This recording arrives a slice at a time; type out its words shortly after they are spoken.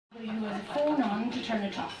there's a phone on to turn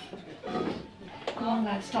it off. Come on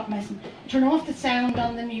lads, stop messing. Turn off the sound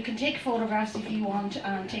on them. You can take photographs if you want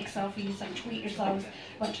and take selfies and tweet yourselves,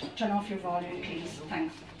 but turn off your volume please.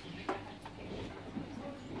 Thanks.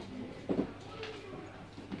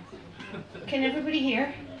 Can everybody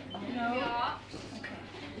hear? No? Yeah.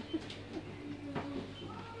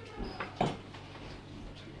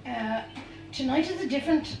 Okay. Tonight is a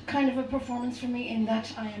different kind of a performance for me in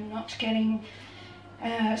that I am not getting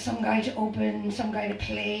some guy to open, some guy to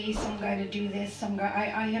play, some guy to do this, some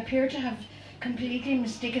guy... I appear to have completely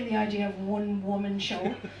mistaken the idea of one woman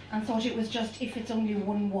show and thought it was just, if it's only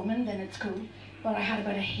one woman then it's cool, but I had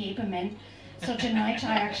about a heap of men. So tonight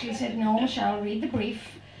I actually said, no Michelle, read the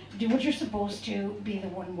brief, do what you're supposed to, be the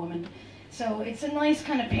one woman. So it's a nice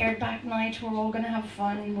kind of pared back night, we're all going to have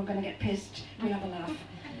fun, we're going to get pissed, we'll have a laugh.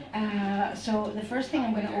 So the first thing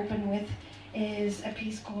I'm going to open with is a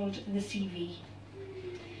piece called The CV.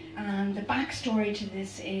 And the backstory to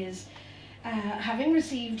this is, having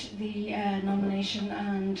received the nomination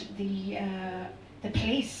and the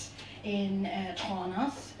place in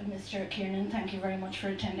Tranås, Mr. Kiernan, thank you very much for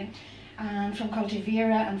attending, and from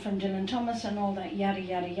Kultivera and from Dylan Thomas and all that yada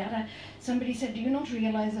yada yada, somebody said, do you not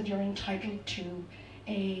realise that you're entitled to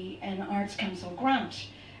an Arts Council grant,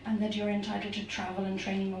 and that you're entitled to travel and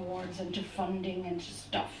training awards and to funding and to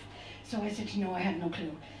stuff? So I said, no, I had no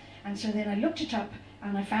clue. And so then I looked it up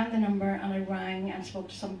and I found the number and I rang and spoke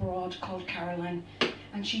to some broad called Caroline,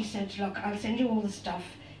 and she said, look, I'll send you all the stuff,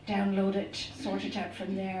 download it, sort it out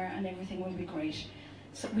from there and everything will be great,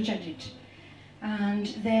 so, which I did. And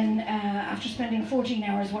then after spending 14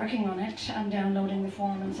 hours working on it and downloading the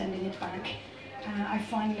form and sending it back, I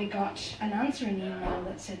finally got an answering email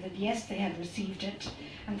that said that yes, they had received it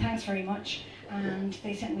and thanks very much, and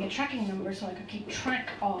they sent me a tracking number so I could keep track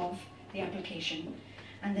of the application.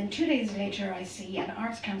 And then 2 days later I see an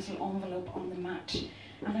Arts Council envelope on the mat,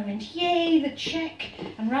 and I went, yay, the cheque,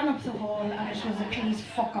 and ran up the hall, and it was a please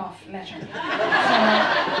fuck off letter. So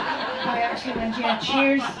I actually went, yeah,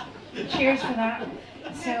 cheers for that.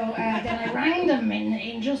 So then I rang them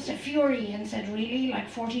in just a fury and said, really, like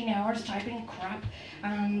 14 hours typing crap,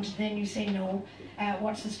 and then you say no,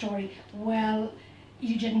 what's the story? Well,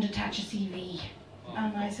 you didn't attach a CV.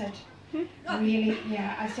 And I said, really?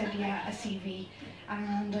 Yeah, I said, yeah, a CV.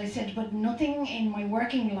 And I said, but nothing in my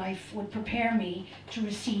working life would prepare me to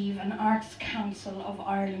receive an Arts Council of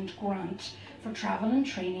Ireland grant for travel and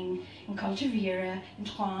training in Kultivera, in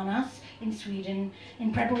Tranås, in Sweden.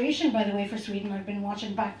 In preparation, by the way, for Sweden, I've been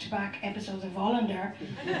watching back-to-back episodes of Hollander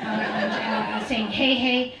and saying hey,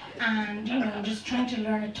 hey, and, you know, just trying to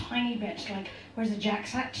learn a tiny bit, like, where's the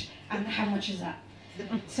Jack's at and how much is that?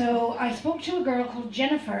 So I spoke to a girl called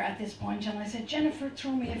Jennifer at this point, and I said, Jennifer,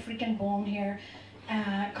 throw me a freaking bone here.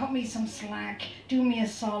 Cut me some slack, do me a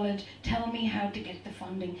solid, tell me how to get the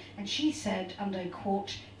funding. And she said, and I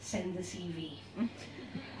quote, send the CV.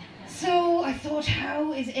 So I thought,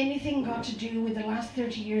 how is anything got to do with the last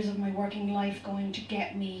 30 years of my working life going to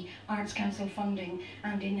get me Arts Council funding?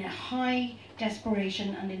 And in a high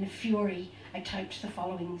desperation and in a fury, I typed the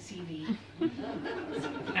following CV.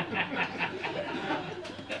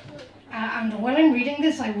 And while I'm reading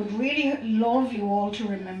this, I would really love you all to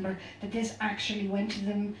remember that this actually went to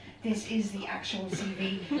them. This is the actual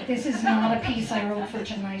CV. This is not a piece I wrote for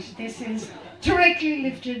tonight. This is directly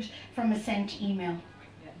lifted from a sent email.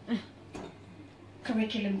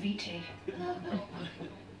 Curriculum Vitae.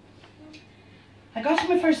 I got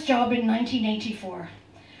my first job in 1984.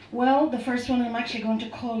 Well, the first one I'm actually going to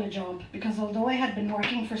call a job, because although I had been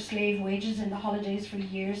working for slave wages in the holidays for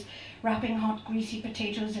years, wrapping hot greasy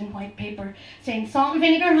potatoes in white paper, saying salt and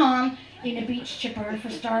vinegar han in a beach chipper for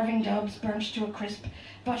starving dubs burnt to a crisp,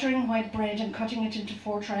 buttering white bread and cutting it into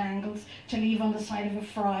 4 triangles to leave on the side of a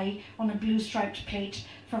fry on a blue striped plate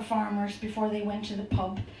for farmers before they went to the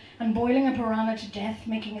pub, and boiling a piranha to death,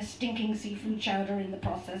 making a stinking seafood chowder in the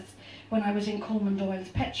process, when I was in Coleman Doyle's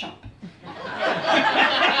pet shop.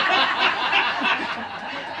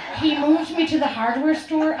 He moved me to the hardware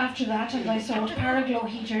store after that, and I sold Paraglow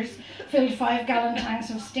heaters, filled 5-gallon tanks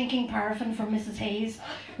of stinking paraffin for Mrs. Hayes,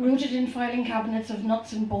 rooted in filing cabinets of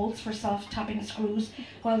nuts and bolts for self-tapping screws,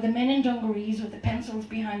 while the men in dungarees with the pencils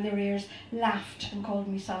behind their ears laughed and called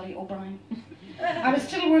me Sally O'Brien. I was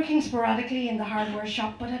still working sporadically in the hardware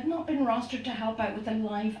shop, but had not been rostered to help out with the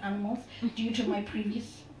live animals due to my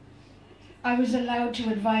previous. I was allowed to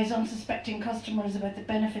advise unsuspecting customers about the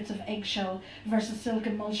benefits of eggshell versus silk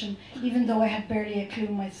emulsion, even though I had barely a clue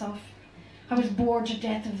myself. I was bored to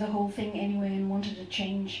death of the whole thing anyway and wanted a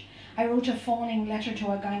change. I wrote a phoning letter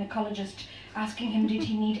to a gynecologist asking him did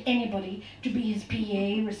he need anybody to be his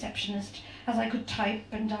PA, receptionist, as I could type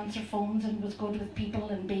and answer phones and was good with people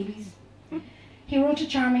and babies. He wrote a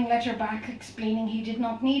charming letter back explaining he did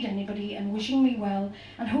not need anybody and wishing me well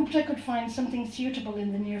and hoped I could find something suitable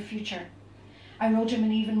in the near future. I wrote him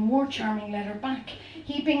an even more charming letter back,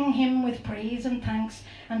 heaping him with praise and thanks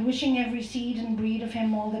and wishing every seed and breed of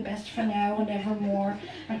him all the best for now and evermore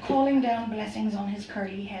and calling down blessings on his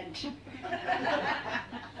curly head.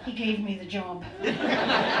 He gave me the job.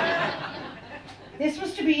 This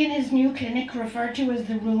was to be in his new clinic, referred to as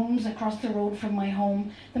the Rooms, across the road from my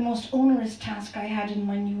home. The most onerous task I had in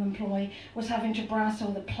my new employ was having to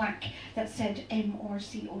brasso the plaque that said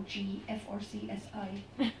MRCOG FRCSI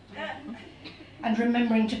and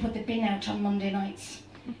remembering to put the bin out on Monday nights.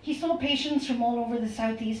 He saw patients from all over the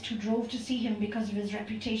southeast who drove to see him because of his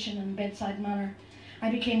reputation and bedside manner.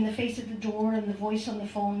 I became the face at the door and the voice on the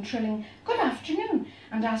phone, trilling, "Good afternoon,"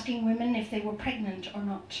 and asking women if they were pregnant or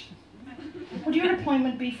not. "Would your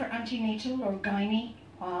appointment be for antenatal or gynae?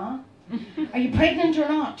 Ah? Are you pregnant or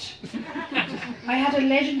not?" I had a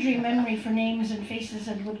legendary memory for names and faces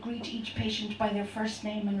and would greet each patient by their first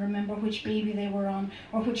name and remember which baby they were on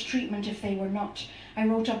or which treatment if they were not. I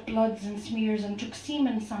wrote up bloods and smears and took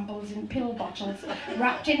semen samples in pill bottles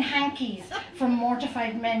wrapped in hankies from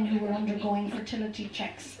mortified men who were undergoing fertility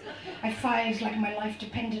checks. I filed like my life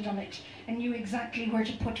depended on it and knew exactly where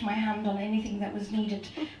to put my hand on anything that was needed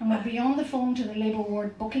and would be on the phone to the labour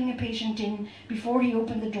ward booking a patient in before he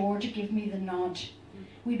opened the door to give me the nod.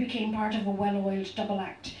 We became part of a well-oiled double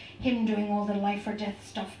act, him doing all the life or death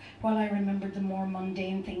stuff while I remembered the more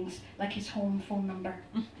mundane things like his home phone number.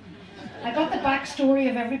 I got the backstory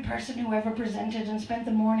of every person who ever presented and spent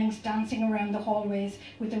the mornings dancing around the hallways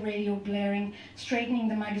with the radio blaring, straightening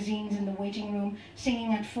the magazines in the waiting room,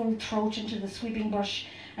 singing at full throat into the sweeping brush,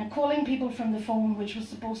 and calling people from the phone, which was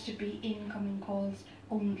supposed to be incoming calls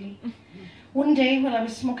only. One day, while I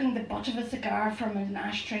was smoking the butt of a cigar from an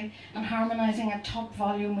ashtray and harmonising at top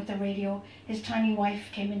volume with the radio, his tiny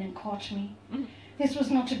wife came in and caught me. This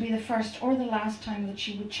was not to be the first or the last time that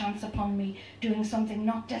she would chance upon me doing something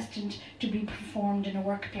not destined to be performed in a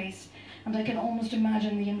workplace, and I can almost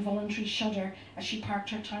imagine the involuntary shudder as she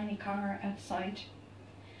parked her tiny car outside.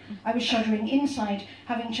 I was shuddering inside,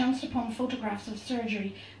 having chanced upon photographs of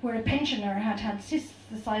surgery where a pensioner had had cysts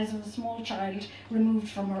the size of a small child removed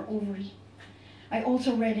from her ovary. I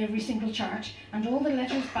also read every single chart and all the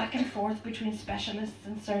letters back and forth between specialists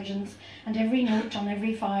and surgeons and every note on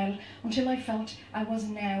every file until I felt I was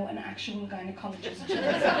now an actual gynecologist.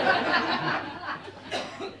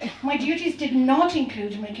 My duties did not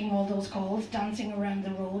include making all those calls, dancing around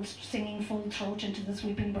the roads, singing full throat into the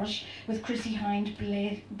sweeping brush with Chrissy Hind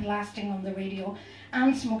blasting on the radio,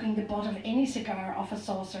 and smoking the butt of any cigar off a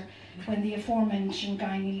saucer when the aforementioned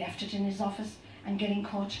gynae left it in his office, and getting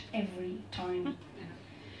caught every time.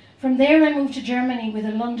 From there I moved to Germany with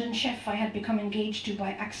a London chef I had become engaged to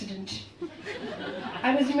by accident.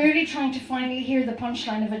 I was merely trying to finally hear the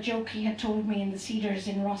punchline of a joke he had told me in the Cedars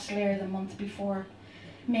in Rosslare the month before.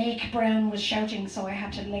 Make Brown was shouting, so I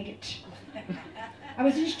had to leg it. I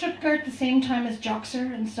was in Stuttgart the same time as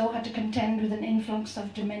Joxer, and so had to contend with an influx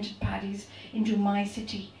of demented paddies into my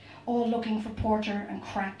city, all looking for porter and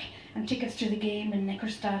crack and tickets to the game in Neckar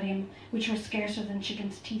Stadium, which were scarcer than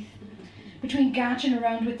chicken's teeth. Between gatching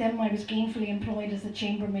around with them, I was gainfully employed as a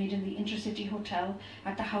chambermaid in the Intercity Hotel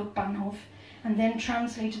at the Hauptbahnhof, and then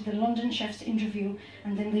translated the London chef's interview,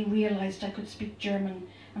 and then they realised I could speak German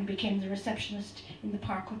and became the receptionist in the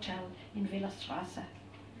Park Hotel in Villestrasse.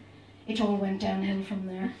 It all went downhill from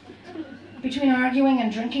there. Between arguing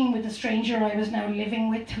and drinking with the stranger I was now living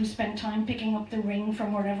with, who spent time picking up the ring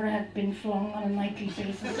from wherever it had been flung on a nightly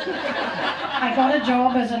basis, I got a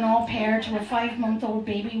job as an au pair to a 5-month-old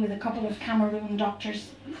baby with a couple of Cameroon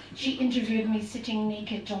doctors. She interviewed me sitting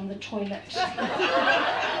naked on the toilet,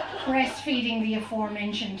 breastfeeding the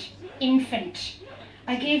aforementioned infant.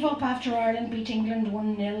 I gave up after Ireland beat England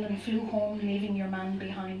 1-0 and flew home, leaving your man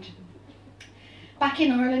behind. Back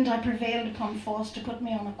in Ireland, I prevailed upon Foss to put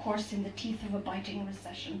me on a course in the teeth of a biting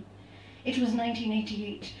recession. It was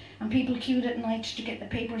 1988, and people queued at night to get the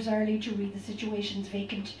papers early to read the situations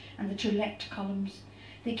vacant and the to let columns.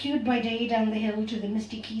 They queued by day down the hill to the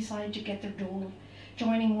misty quayside to get their dole,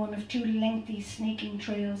 joining one of 2 lengthy, snaking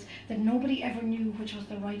trails that nobody ever knew which was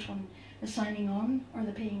the right one, the signing on or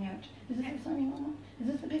the paying out. Is this the signing on? Is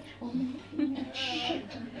this the pay? Oh, no, shit.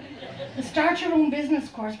 The Start Your Own Business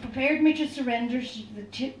course prepared me to surrender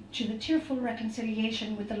to the tearful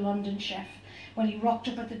reconciliation with the London chef when he rocked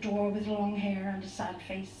up at the door with long hair and a sad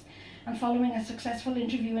face. and following a successful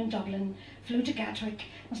interview in Dublin, flew to Gatwick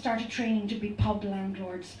and started training to be pub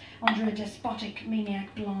landlords under a despotic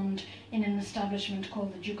maniac blonde in an establishment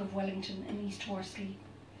called the Duke of Wellington in East Horsley.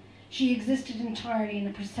 She existed entirely in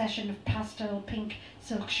a procession of pastel pink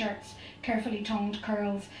silk shirts, carefully tongued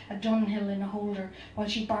curls, a Dunhill in a holder, while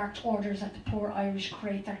she barked orders at the poor Irish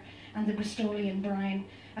Crather and the Bristolian Brian,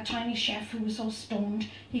 a tiny chef who was so stoned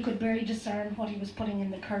he could barely discern what he was putting in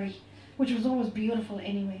the curry, which was always beautiful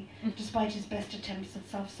anyway, despite his best attempts at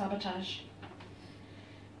self-sabotage.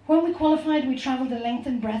 When we qualified, we travelled the length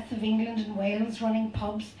and breadth of England and Wales, running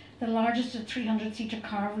pubs, the largest a 300-seater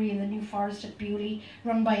carvery in the New Forest at Bewley,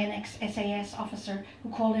 run by an ex-SAS officer who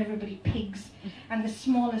called everybody pigs, and the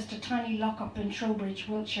smallest a tiny lock-up in Trowbridge,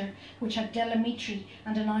 Wiltshire, which had Delamitri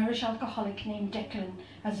and an Irish alcoholic named Declan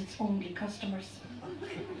as its only customers.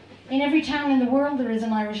 In every town in the world there is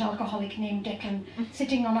an Irish alcoholic named Declan,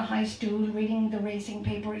 sitting on a high stool, reading the racing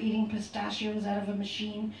paper, eating pistachios out of a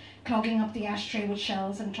machine, clogging up the ashtray with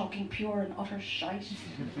shells and talking pure and utter shite.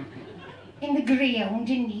 In the Greyhound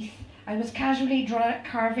in Neath, I was casually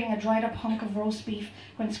carving a dried-up hunk of roast beef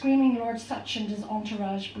when screaming Lord Such and his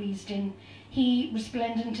entourage breezed in, he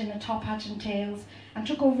resplendent in a top hat and tails, and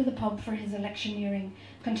took over the pub for his electioneering,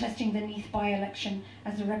 contesting the Neath by-election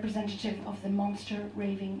as the representative of the monster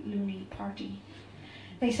raving loony party.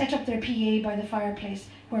 They set up their PA by the fireplace,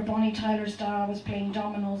 where Bonnie Tyler's Dara was playing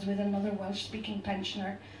dominoes with another Welsh-speaking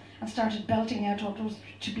pensioner, and started belting out what was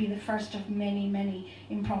to be the first of many, many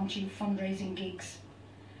impromptu fundraising gigs.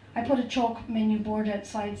 I put a chalk menu board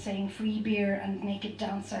outside saying free beer and naked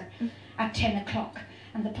dancer at 10 o'clock,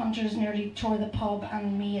 and the punters nearly tore the pub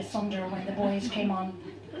and me asunder when the boys came on.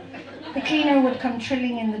 The cleaner would come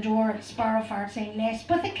trilling in the door at Sparrowfart saying, "Let's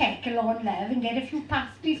put the kettle on, love, and get a few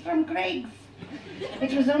pasties from Greg's."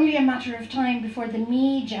 It was only a matter of time before the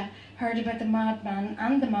media heard about the madman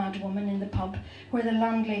and the madwoman in the pub, where the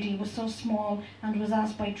landlady was so small and was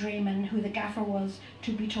asked by draymen who the gaffer was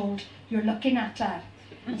to be told, "You're looking at her."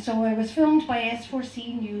 And so I was filmed by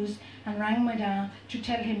S4C News and rang my dad to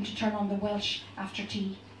tell him to turn on the Welsh after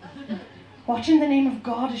tea. "What in the name of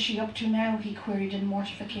God is she up to now?" he queried in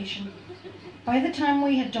mortification. By the time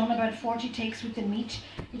we had done about 40 takes with the meat,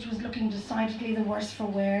 it was looking decidedly the worse for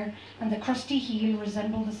wear, and the crusty heel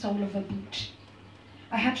resembled the sole of a boot.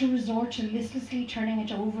 I had to resort to listlessly turning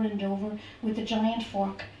it over and over with the giant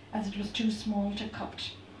fork, as it was too small to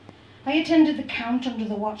cut. I attended the count under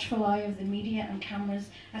the watchful eye of the media and cameras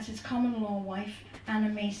as his common-law wife, Anna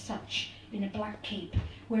May Such, in a black cape,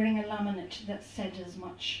 wearing a laminate that said as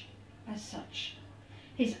much as such.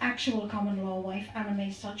 His actual common-law wife, Anna May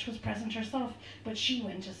Such, was present herself, but she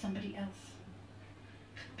went as somebody else.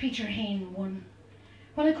 Peter Hain won.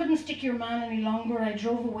 When I couldn't stick your man any longer, I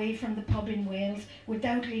drove away from the pub in Wales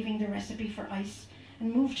without leaving the recipe for ice,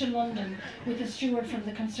 and moved to London with a steward from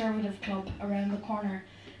the Conservative Club around the corner,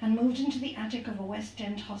 and moved into the attic of a West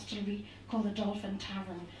End hostelry called the Dolphin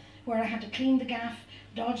Tavern, where I had to clean the gaff,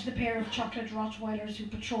 dodge the pair of chocolate Rottweilers who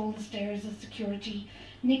patrol the stairs as security,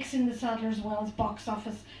 nicks in the Sadler's Wells box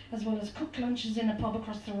office, as well as cook lunches in a pub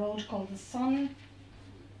across the road called the Sun.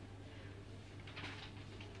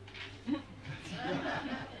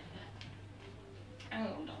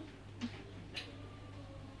 Hold on.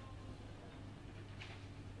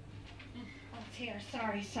 Oh, it's here.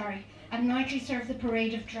 Sorry. And nightly served the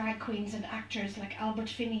parade of drag queens and actors like Albert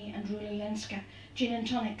Finney and Rula Lenska, gin and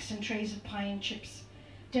tonics and trays of pie and chips.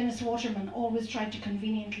 Dennis Waterman always tried to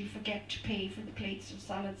conveniently forget to pay for the plates of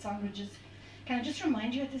salad sandwiches. Can I just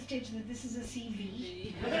remind you at this stage that this is a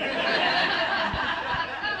CV?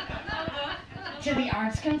 To the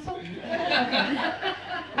Arts Council? Okay.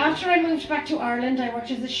 After I moved back to Ireland, I worked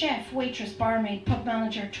as a chef, waitress, barmaid, pub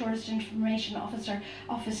manager, tourist information officer,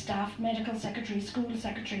 office staff, medical secretary, school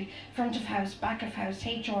secretary, front of house, back of house,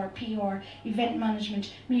 HR, PR, event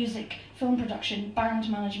management, music, film production, band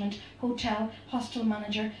management, hotel, hostel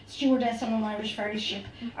manager, stewardess on an Irish ferry ship,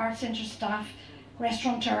 art centre staff,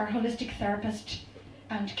 restaurateur, holistic therapist,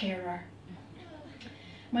 and carer.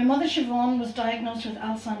 My mother Siobhan was diagnosed with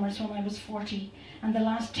Alzheimer's when I was 40, and the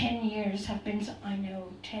last 10 years have been,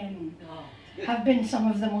 have been some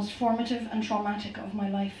of the most formative and traumatic of my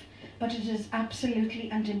life. But it is absolutely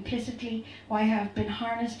and implicitly why I have been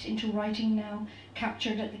harnessed into writing now,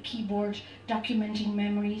 captured at the keyboard, documenting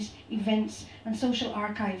memories, events, and social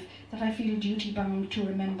archive that I feel duty-bound to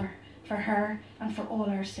remember, for her and for all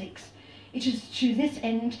our sakes. It is to this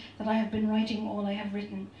end that I have been writing all I have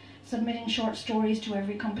written, submitting short stories to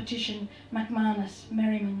every competition, McManus,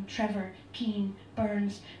 Merriman, Trevor, Keane,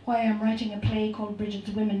 Burns, why I am writing a play called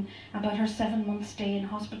Bridget's Women about her 7-month stay in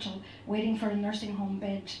hospital, waiting for a nursing home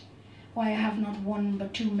bed. why I have not one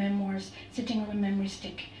but two memoirs sitting on a memory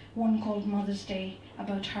stick, one called Mother's Day,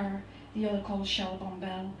 about her, the other called Shell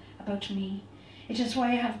Bombell, about me. It is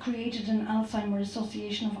why I have created an Alzheimer's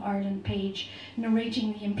Association of Ireland page,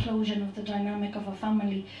 narrating the implosion of the dynamic of a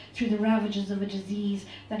family through the ravages of a disease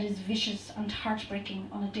that is vicious and heartbreaking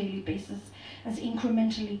on a daily basis, as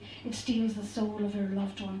incrementally it steals the soul of your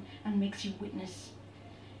loved one and makes you witness.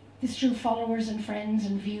 This drew followers and friends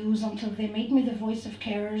and views until they made me the voice of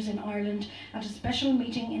carers in Ireland at a special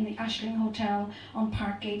meeting in the Ashling Hotel on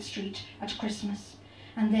Parkgate Street at Christmas.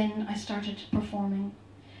 And then I started performing.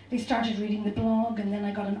 They started reading the blog, and then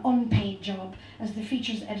I got an unpaid job as the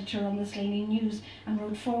features editor on the Slaney News and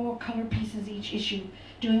wrote 4 colour pieces each issue,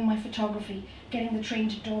 doing my photography, getting the train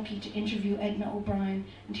to Dalkey to interview Edna O'Brien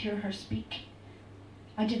and hear her speak.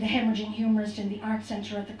 I did the hemorrhaging humorist in the art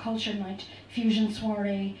centre at the Culture Night, Fusion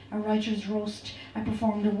Soiree, a writer's roast. I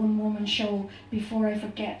performed a one-woman show, Before I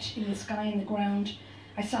Forget, in the Sky and the Ground.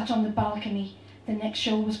 I sat on the balcony. The next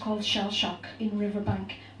show was called Shell Shock in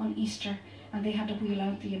Riverbank on Easter, and they had to wheel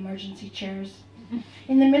out the emergency chairs.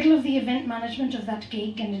 In the middle of the event management of that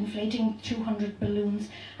gig and inflating 200 balloons,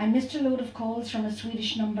 I missed a load of calls from a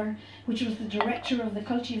Swedish number, which was the director of the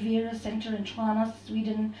Kultivera Centre in Tranås,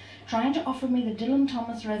 Sweden, trying to offer me the Dylan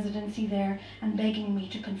Thomas residency there and begging me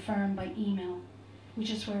to confirm by email, which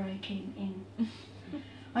is where I came in.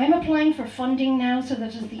 I am applying for funding now so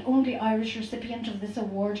that as the only Irish recipient of this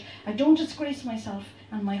award, I don't disgrace myself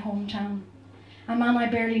and my hometown. A man I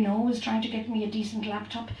barely know is trying to get me a decent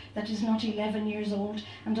laptop that is not 11 years old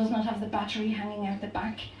and does not have the battery hanging out the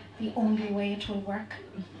back, the only way it will work.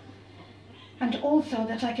 And also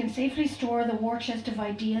that I can safely store the war chest of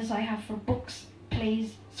ideas I have for books,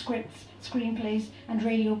 plays, scripts, screenplays and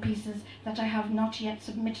radio pieces that I have not yet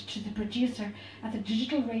submitted to the producer at the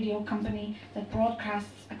digital radio company that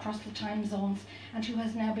broadcasts across the time zones and who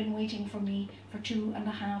has now been waiting for me for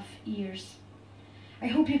 2.5 years. I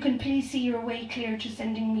hope you can please see your way clear to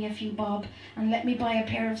sending me a few bob and let me buy a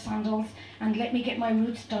pair of sandals and let me get my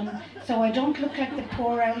roots done so I don't look like the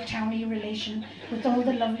poor old townie relation with all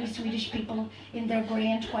the lovely Swedish people in their grey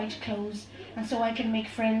and white clothes, and so I can make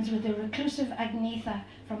friends with the reclusive Agnetha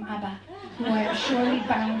from ABBA, who I am surely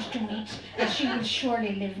bound to meet, as she will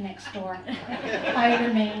surely live next door. I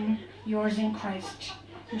remain, yours in Christ,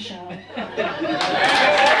 Michelle.